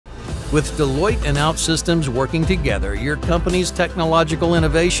With Deloitte and OutSystems working together, your company's technological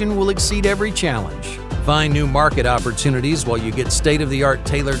innovation will exceed every challenge. Find new market opportunities while you get state-of-the-art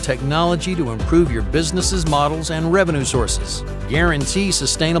tailored technology to improve your business's models and revenue sources. Guarantee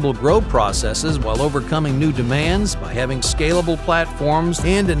sustainable growth processes while overcoming new demands by having scalable platforms,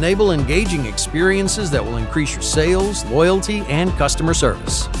 and enable engaging experiences that will increase your sales, loyalty, and customer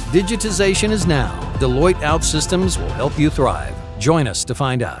service. Digitization is now. Deloitte OutSystems will help you thrive. Join us to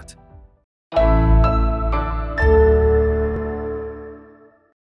find out.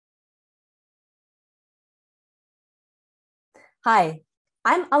 Hi,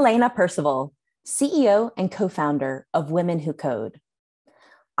 I'm Alaina Percival, CEO and co-founder of Women Who Code.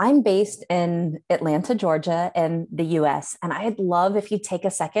 I'm based in Atlanta, Georgia, in the US, and I'd love if you take a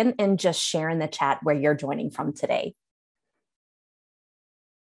second and just share in the chat where you're joining from today.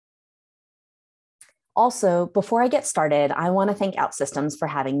 Also, before I get started, I want to thank OutSystems for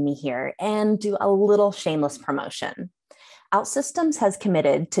having me here and do a little shameless promotion. OutSystems has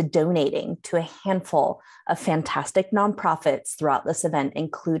committed to donating to a handful of fantastic nonprofits throughout this event,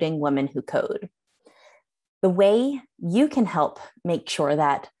 including Women Who Code. The way you can help make sure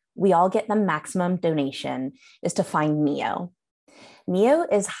that we all get the maximum donation is to find Neo. Neo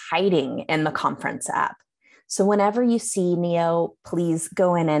is hiding in the conference app. So whenever you see Neo, please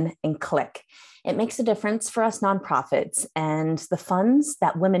go in and click. It makes a difference for us nonprofits, and the funds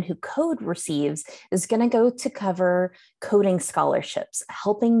that Women Who Code receives is going to go to cover coding scholarships,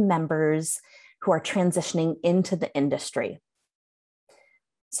 helping members who are transitioning into the industry.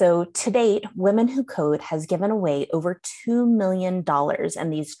 So to date, Women Who Code has given away over $2 million in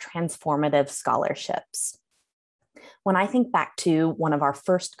these transformative scholarships. When I think back to one of our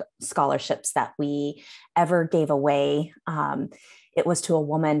first scholarships that we ever gave away, it was to a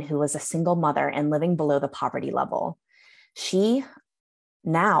woman who was a single mother and living below the poverty level. She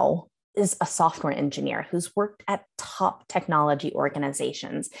now is a software engineer who's worked at top technology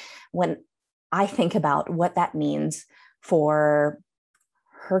organizations. When I think about what that means for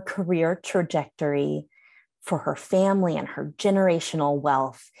her career trajectory, for her family and her generational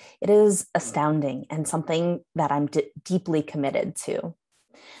wealth, it is astounding and something that I'm deeply committed to.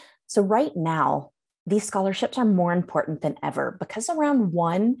 So right now, these scholarships are more important than ever because around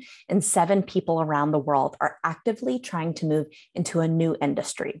 1 in 7 people around the world are actively trying to move into a new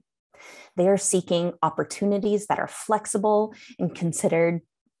industry. They are seeking opportunities that are flexible and considered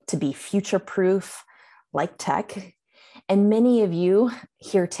to be future-proof, like tech. And many of you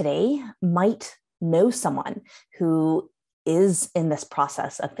here today might know someone who is in this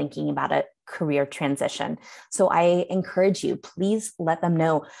process of thinking about a career transition. So I encourage you, please let them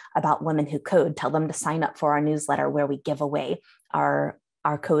know about Women Who Code. Tell them to sign up for our newsletter where we give away our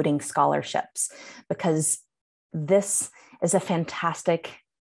coding scholarships, because this is a fantastic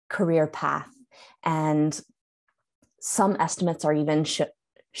career path. And some estimates are even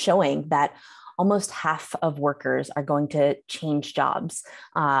showing that almost half of workers are going to change jobs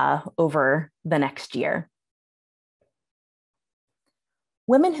over the next year.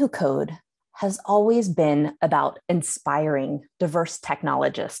 Women Who Code has always been about inspiring diverse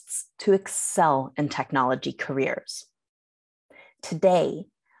technologists to excel in technology careers. Today,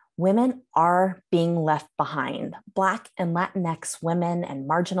 women are being left behind. Black and Latinx women and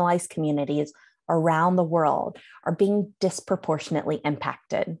marginalized communities around the world are being disproportionately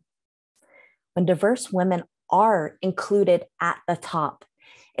impacted. When diverse women are included at the top,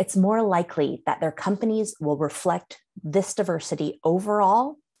 it's more likely that their companies will reflect this diversity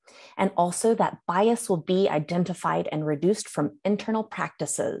overall, and also that bias will be identified and reduced from internal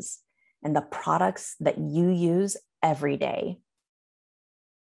practices and the products that you use every day.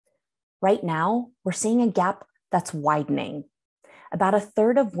 Right now, we're seeing a gap that's widening. About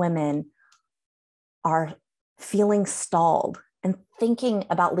 1/3 of women are feeling stalled and thinking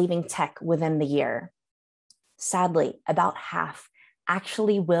about leaving tech within the year. Sadly, about half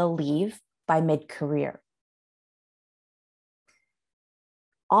actually will leave by mid-career.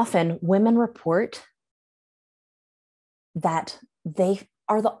 Often, women report that they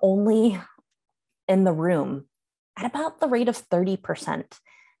are the only in the room at about the rate of 30%,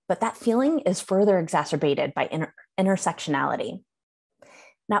 but that feeling is further exacerbated by intersectionality.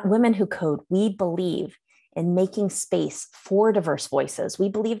 Now, at Women Who Code, we believe in making space for diverse voices. We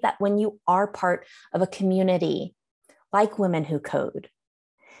believe that when you are part of a community like Women Who Code,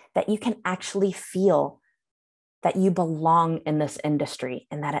 that you can actually feel that you belong in this industry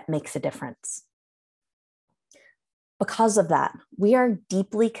and that it makes a difference. Because of that, we are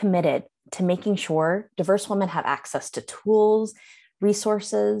deeply committed to making sure diverse women have access to tools,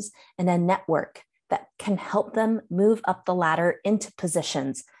 resources, and a network that can help them move up the ladder into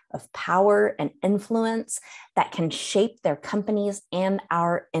positions of power and influence that can shape their companies and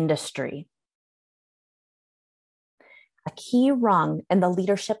our industry. A key rung in the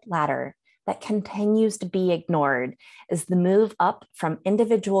leadership ladder that continues to be ignored is the move up from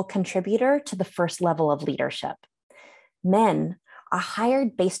individual contributor to the first level of leadership. Men are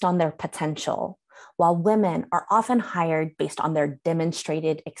hired based on their potential, while women are often hired based on their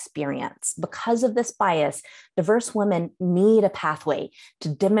demonstrated experience. Because of this bias, diverse women need a pathway to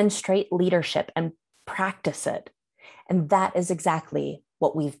demonstrate leadership and practice it. And that is exactly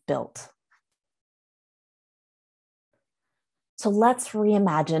what we've built. So let's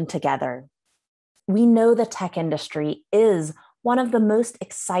reimagine together. We know the tech industry is one of the most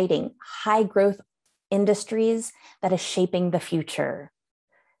exciting, high-growth industries that is shaping the future.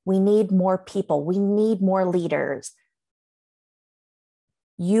 We need more people. We need more leaders.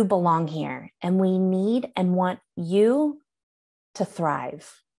 You belong here, and we need and want you to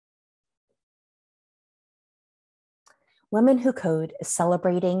thrive. Women Who Code is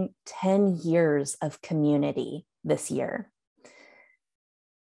celebrating 10 years of community this year.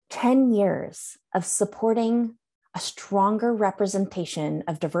 10 years of supporting a stronger representation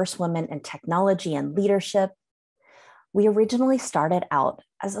of diverse women in technology and leadership. We originally started out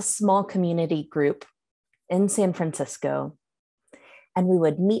as a small community group in San Francisco, and we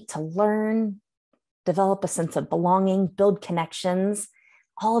would meet to learn, develop a sense of belonging, build connections.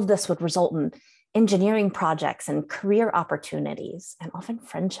 All of this would result in engineering projects and career opportunities, and often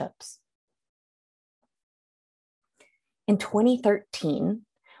friendships. In 2013,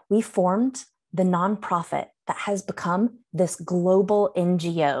 we formed the nonprofit that has become this global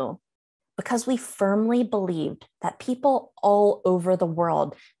NGO because we firmly believed that people all over the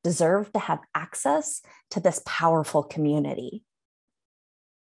world deserve to have access to this powerful community.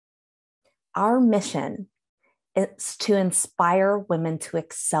 Our mission is to inspire women to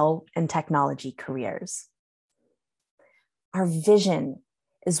excel in technology careers. Our vision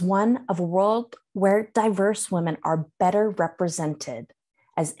is one of a world where diverse women are better represented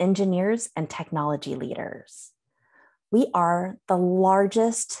as engineers and technology leaders. We are the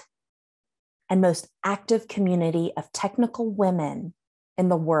largest and most active community of technical women in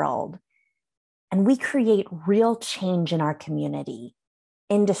the world, and we create real change in our community,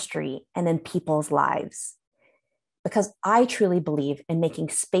 industry, and in people's lives. Because I truly believe in making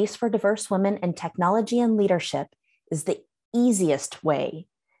space for diverse women in technology and leadership is the easiest way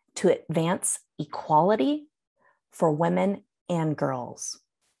to advance equality for women and girls.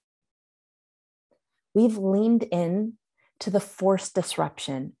 We've leaned in to the forced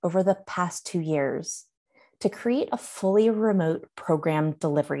disruption over the past 2 years to create a fully remote program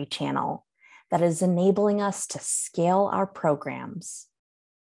delivery channel that is enabling us to scale our programs.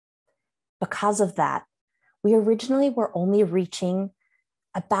 Because of that, we originally were only reaching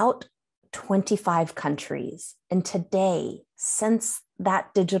about 25 countries. And today, since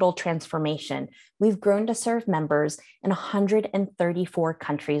that digital transformation, we've grown to serve members in 134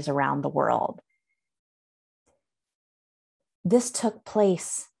 countries around the world. This took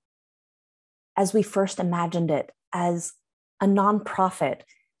place as we first imagined it as a nonprofit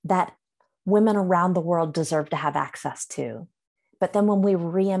that women around the world deserve to have access to. But then when we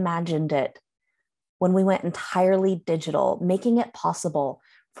reimagined it, when we went entirely digital, making it possible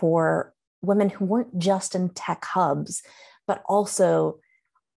for women who weren't just in tech hubs, but also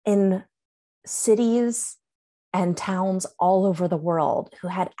in cities and towns all over the world who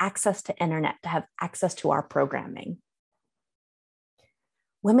had access to internet to have access to our programming.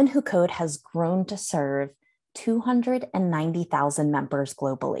 Women Who Code has grown to serve 290,000 members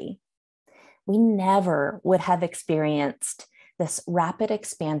globally. We never would have experienced this rapid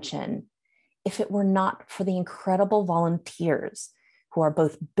expansion if it were not for the incredible volunteers who are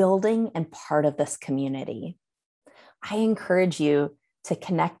both building and part of this community. I encourage you to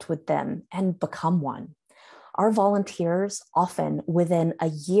connect with them and become one. Our volunteers, often within a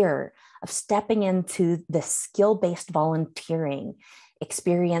year of stepping into this skill-based volunteering,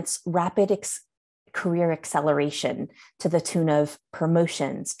 experience rapid career acceleration to the tune of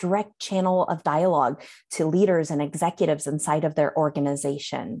promotions, direct channel of dialogue to leaders and executives inside of their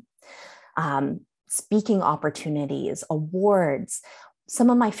organization, speaking opportunities, awards. Some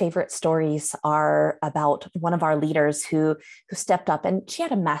of my favorite stories are about one of our leaders who stepped up, and she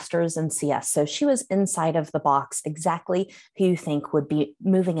had a master's in CS. So she was inside of the box, exactly who you think would be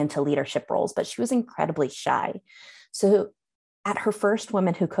moving into leadership roles, but she was incredibly shy. So at her first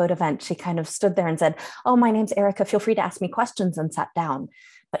Women Who Code event, she kind of stood there and said, "Oh, my name's Erica. Feel free to ask me questions," and sat down.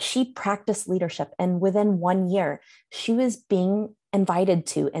 But she practiced leadership. And within 1 year, she was being invited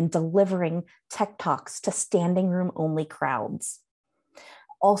to and delivering tech talks to standing room only crowds.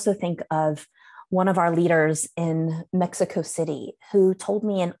 also think of one of our leaders in Mexico City who told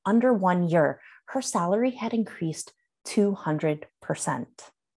me in under 1 year, her salary had increased 200%.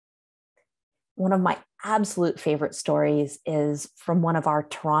 One of my absolute favorite stories is from one of our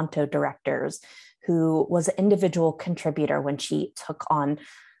Toronto directors who was an individual contributor when she took on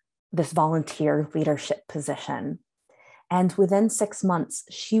this volunteer leadership position. And within 6 months,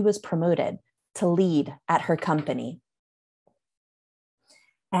 she was promoted to lead at her company.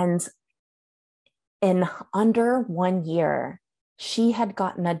 And in under 1 year, she had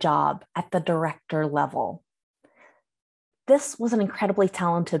gotten a job at the director level. This was an incredibly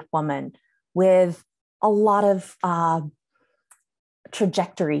talented woman with a lot of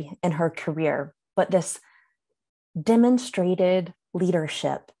trajectory in her career, but this demonstrated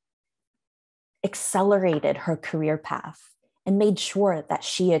leadership accelerated her career path and made sure that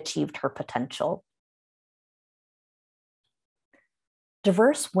she achieved her potential.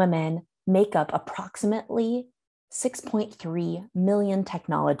 Diverse women make up approximately 6.3 million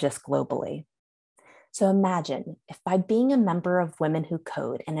technologists globally. So imagine if by being a member of Women Who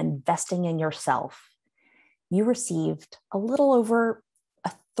Code and investing in yourself, you received a little over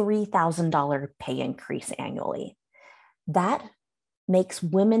a $3,000 pay increase annually. That makes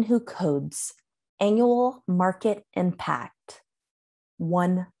Women Who Code's annual market impact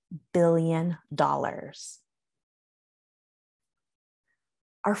 $1 billion.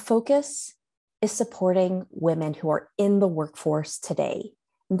 Our focus is supporting women who are in the workforce today.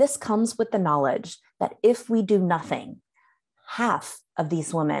 This comes with the knowledge that if we do nothing, half of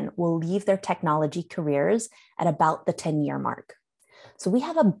these women will leave their technology careers at about the 10-year mark. So we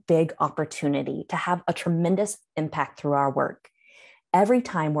have a big opportunity to have a tremendous impact through our work. Every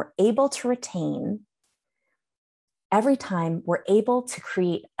time we're able to retain, every time we're able to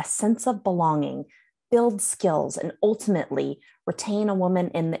create a sense of belonging, build skills, and ultimately retain a woman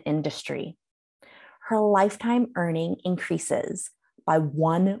in the industry, her lifetime earning increases by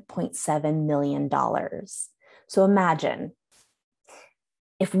 $1.7 million. So imagine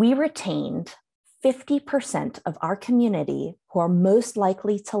if we retained 50% of our community who are most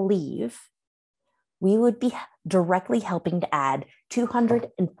likely to leave, we would be directly helping to add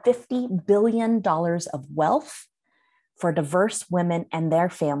 $250 billion of wealth for diverse women and their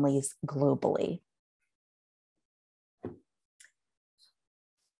families globally.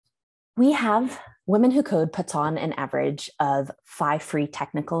 We have Women Who Code puts on an average of 5 free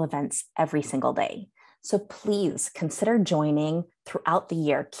technical events every single day. So please consider joining throughout the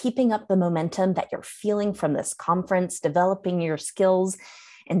year, keeping up the momentum that you're feeling from this conference, developing your skills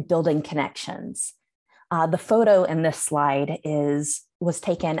and building connections. The photo in this slide was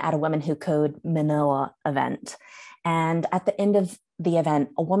taken at a Women Who Code Manila event. And at the end of the event,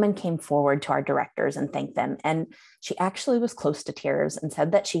 a woman came forward to our directors and thanked them. And she actually was close to tears and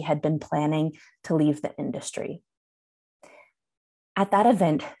said that she had been planning to leave the industry. At that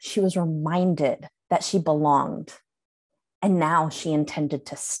event, she was reminded that she belonged, and now she intended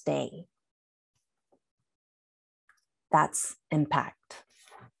to stay. That's impact.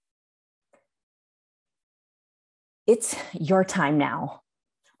 It's your time now.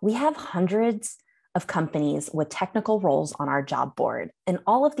 We have hundreds of companies with technical roles on our job board, and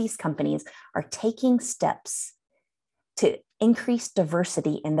all of these companies are taking steps to increase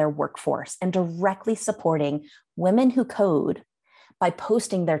diversity in their workforce and directly supporting Women Who Code by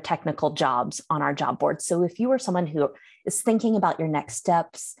posting their technical jobs on our job board. So if you are someone who is thinking about your next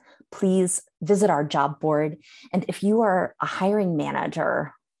steps, please visit our job board. And if you are a hiring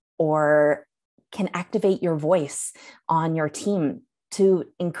manager or can activate your voice on your team to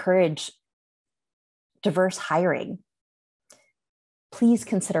encourage diverse hiring, please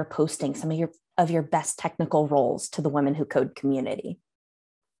consider posting some of your best technical roles to the Women Who Code community.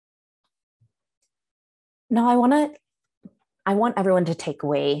 Now, I want everyone to take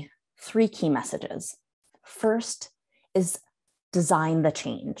away 3 key messages. First is design the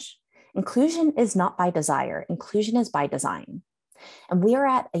change. Inclusion is not by desire, inclusion is by design. And we are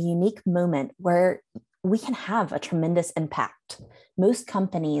at a unique moment where we can have a tremendous impact. Most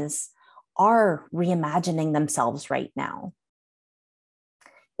companies are reimagining themselves right now.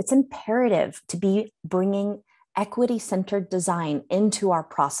 It's imperative to be bringing equity-centered design into our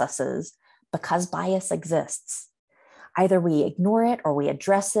processes because bias exists. Either we ignore it or we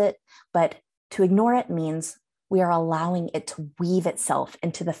address it, but to ignore it means we are allowing it to weave itself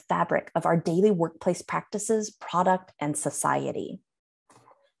into the fabric of our daily workplace practices, product, and society.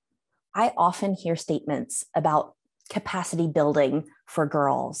 I often hear statements about capacity building for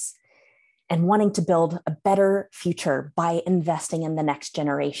girls. and wanting to build a better future by investing in the next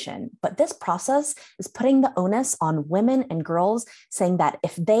generation. But this process is putting the onus on women and girls, saying that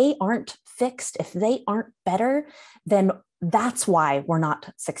if they aren't fixed, if they aren't better, then that's why we're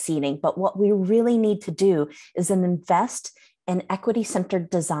not succeeding. But what we really need to do is invest in equity-centered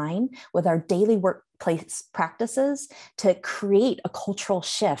design with our daily workplace practices to create a cultural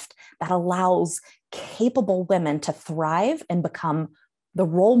shift that allows capable women to thrive and become the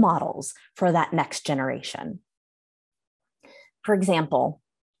role models for that next generation. For example,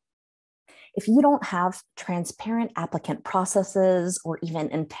 if you don't have transparent applicant processes or even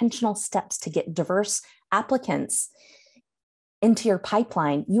intentional steps to get diverse applicants into your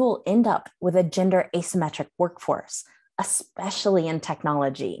pipeline, you will end up with a gender asymmetric workforce, especially in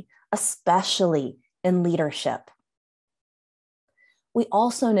technology, especially in leadership. We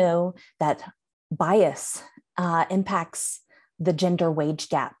also know that bias impacts the gender wage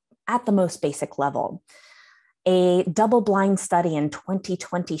gap at the most basic level. A double-blind study in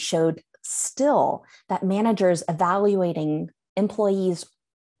 2020 showed still that managers evaluating employees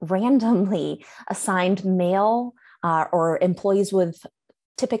randomly assigned male or employees with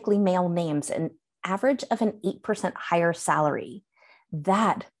typically male names an average of an 8% higher salary.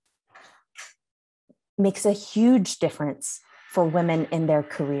 That makes a huge difference for women in their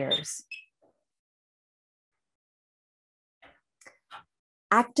careers.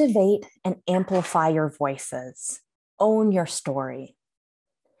 Activate and amplify your voices. Own your story.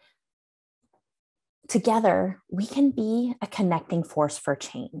 Together, we can be a connecting force for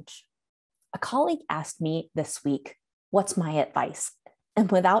change. A colleague asked me this week, what's my advice? And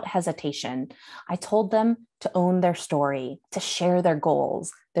without hesitation, I told them to own their story, to share their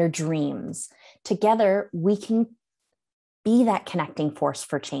goals, their dreams. Together, we can be that connecting force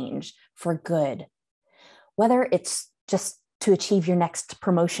for change, for good. Whether it's just to achieve your next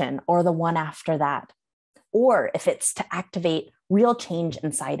promotion or the one after that, or if it's to activate real change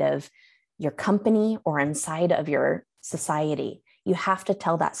inside of your company or inside of your society, you have to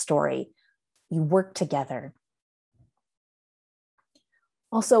tell that story. You work together.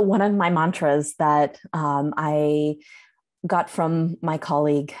 Also, one of my mantras that I got from my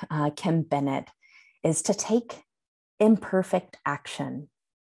colleague, Kim Bennett, is to take imperfect action.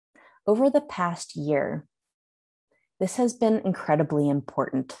 Over the past year, this has been incredibly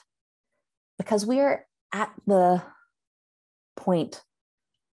important because we are at the point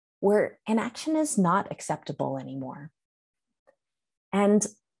where inaction is not acceptable anymore. And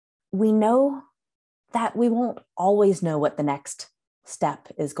we know that we won't always know what the next step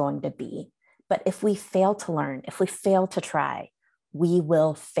is going to be. But if we fail to learn, if we fail to try, we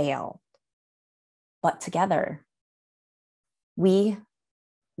will fail. But together, we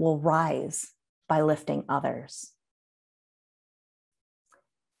will rise by lifting others.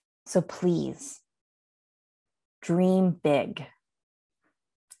 So please, dream big.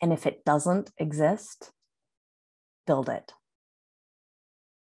 And if it doesn't exist, build it.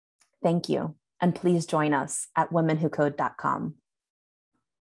 Thank you. And please join us at womenwhocode.com.